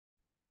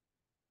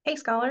Hey,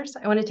 scholars,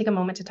 I want to take a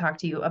moment to talk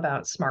to you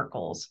about SMART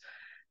goals.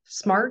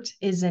 SMART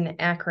is an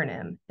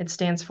acronym. It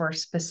stands for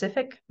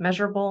specific,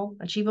 measurable,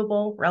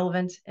 achievable,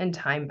 relevant, and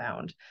time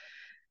bound.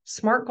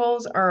 SMART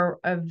goals are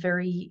a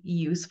very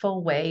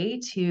useful way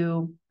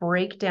to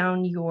break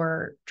down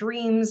your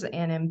dreams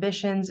and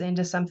ambitions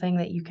into something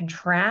that you can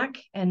track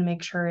and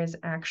make sure is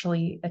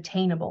actually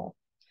attainable.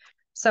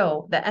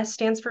 So the S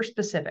stands for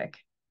specific.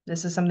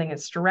 This is something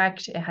that's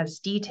direct, it has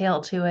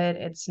detail to it.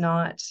 It's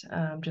not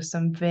just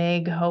some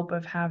vague hope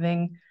of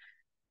having,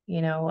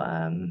 you know,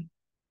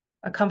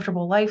 a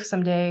comfortable life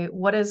someday.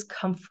 What does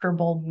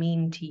comfortable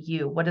mean to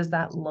you? What does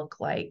that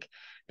look like?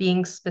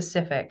 Being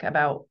specific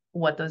about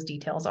what those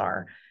details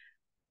are.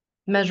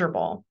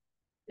 Measurable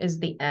is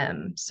the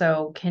M.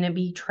 So can it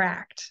be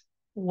tracked?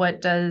 What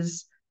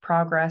does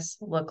progress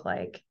look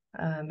like?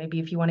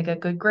 Maybe if you want to get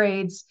good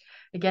grades,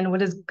 again,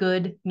 what does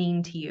good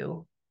mean to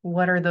you?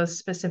 What are those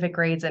specific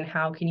grades and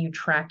how can you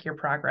track your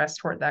progress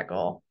toward that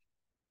goal?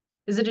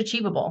 Is it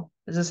achievable?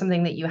 Is this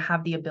something that you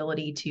have the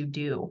ability to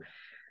do?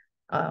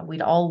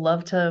 We'd all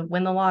love to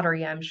win the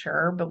lottery, I'm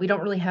sure, but we don't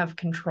really have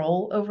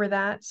control over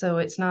that. So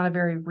it's not a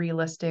very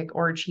realistic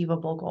or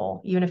achievable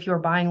goal. Even if you're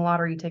buying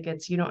lottery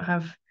tickets, you don't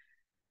have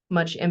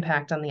much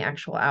impact on the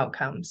actual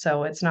outcome.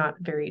 So it's not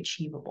very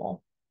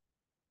achievable.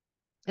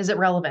 Is it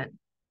relevant?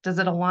 Does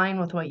it align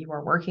with what you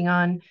are working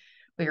on,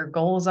 what your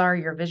goals are,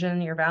 your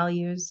vision, your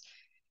values?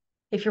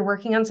 If you're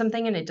working on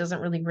something and it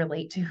doesn't really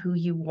relate to who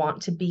you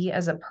want to be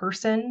as a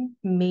person,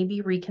 maybe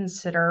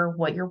reconsider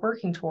what you're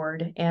working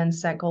toward and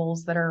set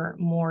goals that are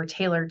more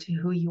tailored to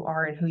who you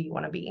are and who you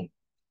want to be.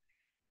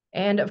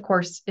 And of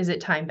course, is it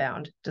time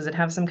bound? Does it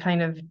have some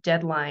kind of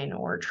deadline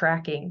or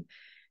tracking?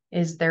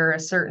 Is there a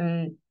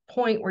certain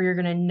point where you're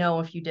going to know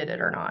if you did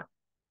it or not?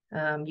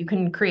 You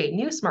can create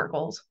new SMART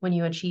goals when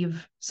you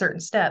achieve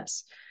certain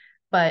steps,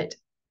 but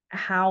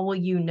how will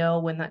you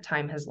know when that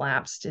time has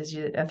lapsed? Is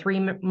it a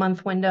 3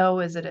 month window?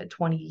 Is it a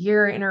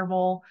 20-year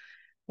interval?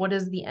 What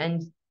does the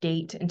end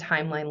date and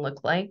timeline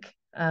look like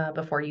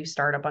before you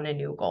start up on a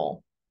new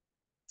goal?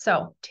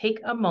 So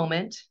take a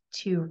moment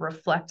to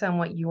reflect on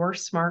what your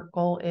SMART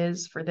goal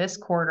is for this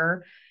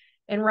quarter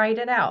and write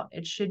it out.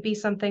 It should be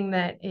something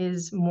that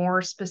is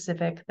more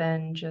specific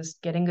than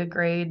just getting good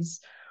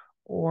grades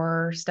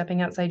or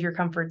stepping outside your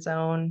comfort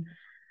zone.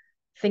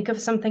 Think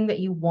of something that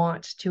you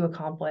want to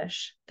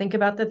accomplish. Think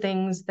about the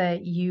things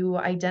that you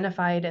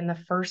identified in the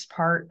first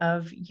part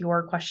of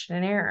your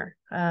questionnaire.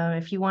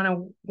 If you want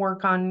to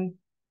work on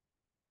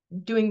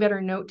doing better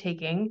note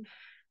taking,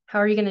 how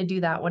are you going to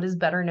do that? What does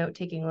better note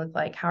taking look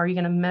like? How are you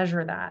going to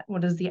measure that?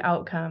 What is the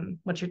outcome?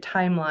 What's your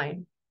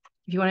timeline?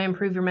 If you want to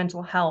improve your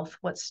mental health,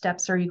 what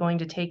steps are you going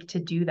to take to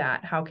do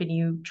that? How can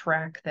you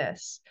track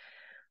this?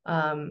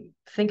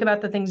 Think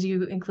about the things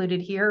you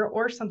included here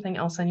or something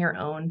else on your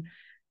own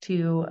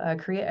to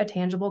create a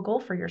tangible goal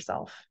for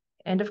yourself.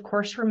 And of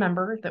course,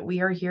 remember that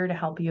we are here to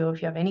help you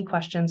if you have any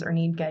questions or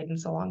need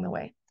guidance along the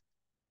way.